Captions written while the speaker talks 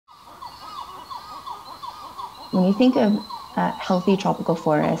When you think of a healthy tropical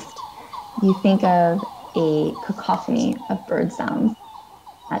forest, you think of a cacophony of bird sounds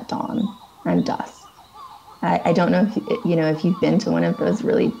at dawn and dusk. I don't know if you've been to one of those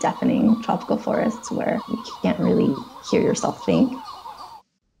really deafening tropical forests where you can't really hear yourself think.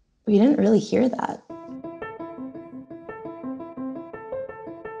 We didn't really hear that.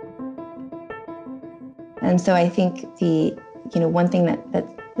 And so I think one thing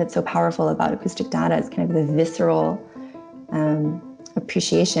that's so powerful about acoustic data is kind of the visceral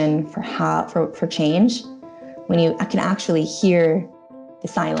appreciation for change when you can actually hear the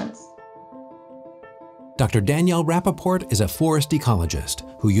silence. Dr. Danielle Rappaport is a forest ecologist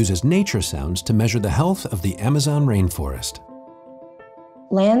who uses nature sounds to measure the health of the Amazon rainforest.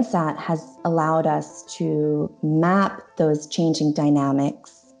 Landsat has allowed us to map those changing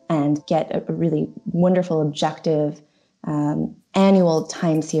dynamics and get a really wonderful, objective, annual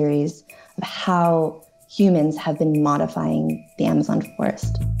time series of how humans have been modifying the Amazon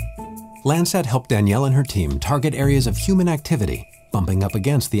forest. Landsat helped Danielle and her team target areas of human activity bumping up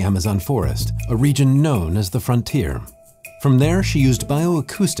against the Amazon forest, a region known as the frontier. From there, she used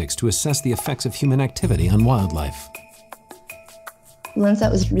bioacoustics to assess the effects of human activity on wildlife. Landsat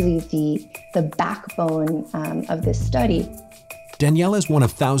was really the backbone of this study. Danielle is one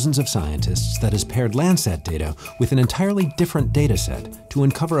of thousands of scientists that has paired Landsat data with an entirely different data set to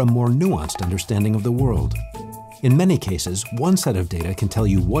uncover a more nuanced understanding of the world. In many cases, one set of data can tell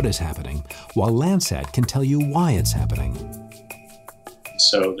you what is happening, while Landsat can tell you why it's happening.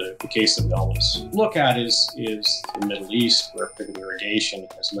 So the case that we always look at is the Middle East, where pivot irrigation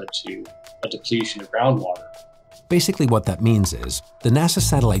has led to a depletion of groundwater. Basically what that means is, the NASA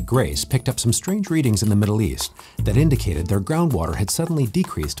satellite GRACE picked up some strange readings in the Middle East that indicated their groundwater had suddenly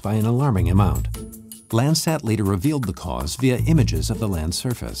decreased by an alarming amount. Landsat later revealed the cause via images of the land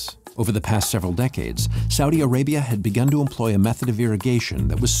surface. Over the past several decades, Saudi Arabia had begun to employ a method of irrigation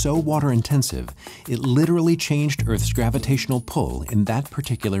that was so water-intensive, it literally changed Earth's gravitational pull in that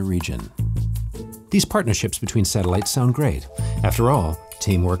particular region. These partnerships between satellites sound great. After all,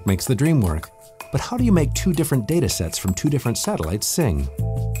 teamwork makes the dream work. But how do you make two different data sets from two different satellites sing?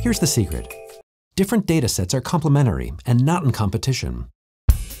 Here's the secret. Different data sets are complementary and not in competition.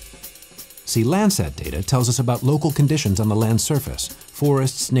 See, Landsat data tells us about local conditions on the land surface: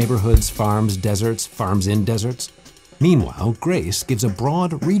 forests, neighborhoods, farms, deserts, farms in deserts. Meanwhile, GRACE gives a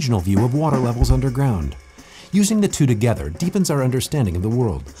broad regional view of water levels underground. Using the two together deepens our understanding of the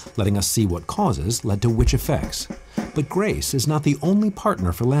world, letting us see what causes led to which effects. But GRACE is not the only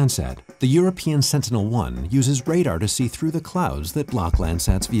partner for Landsat. The European Sentinel-1 uses radar to see through the clouds that block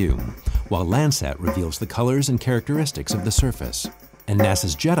Landsat's view, while Landsat reveals the colors and characteristics of the surface. And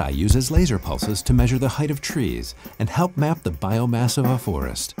NASA's JEDI uses laser pulses to measure the height of trees and help map the biomass of a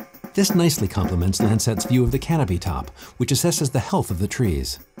forest. This nicely complements Landsat's view of the canopy top, which assesses the health of the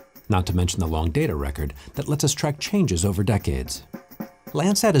trees. Not to mention the long data record that lets us track changes over decades.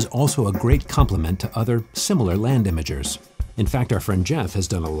 Landsat is also a great complement to other similar land imagers. In fact, our friend Jeff has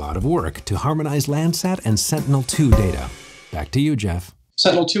done a lot of work to harmonize Landsat and Sentinel-2 data. Back to you, Jeff.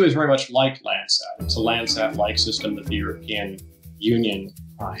 Sentinel-2 is very much like Landsat. It's a Landsat-like system that the European Union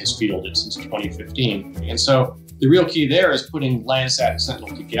has fielded since 2015. And so the real key there is putting Landsat and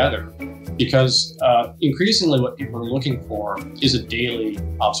Sentinel together, because increasingly what people are looking for is a daily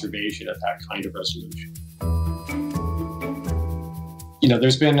observation at that kind of resolution.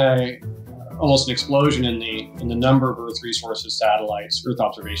 There's been almost an explosion in the number of Earth resources satellites, Earth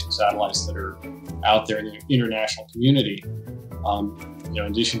observation satellites that are out there in the international community. In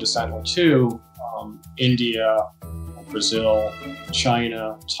addition to Sentinel-2, India, Brazil,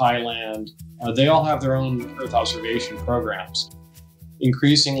 China, Thailand, they all have their own Earth observation programs.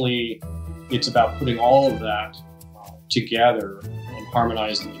 Increasingly, it's about putting all of that together and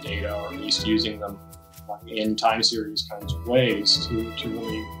harmonizing the data, or at least using them in time series kinds of ways to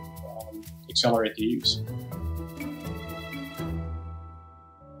really accelerate the use.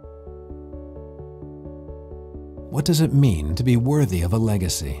 What does it mean to be worthy of a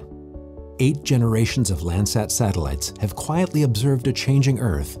legacy? 8 generations of Landsat satellites have quietly observed a changing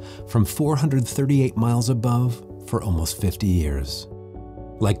Earth from 438 miles above for almost 50 years.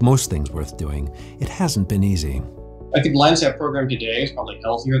 Like most things worth doing, it hasn't been easy. I think the Landsat program today is probably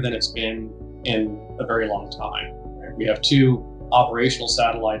healthier than it's been in a very long time. Right? We have 2 operational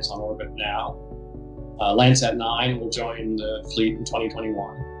satellites on orbit now. Landsat 9 will join the fleet in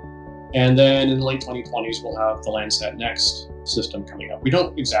 2021. And then in the late 2020s, we'll have the Landsat Next system coming up. We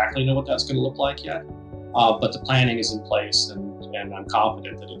don't exactly know what that's going to look like yet, but the planning is in place, and I'm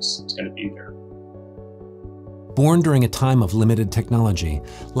confident that it's going to be there. Born during a time of limited technology,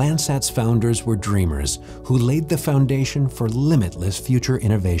 Landsat's founders were dreamers who laid the foundation for limitless future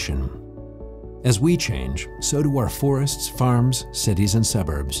innovation. As we change, so do our forests, farms, cities, and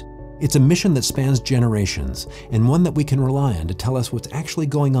suburbs. It's a mission that spans generations, and one that we can rely on to tell us what's actually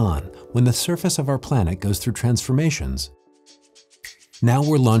going on when the surface of our planet goes through transformations. Now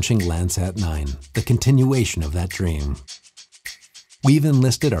we're launching Landsat 9, the continuation of that dream. We've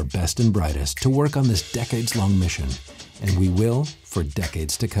enlisted our best and brightest to work on this decades-long mission, and we will for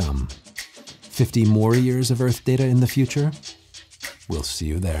decades to come. 50 more years of Earth data in the future? We'll see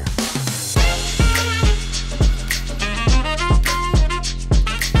you there.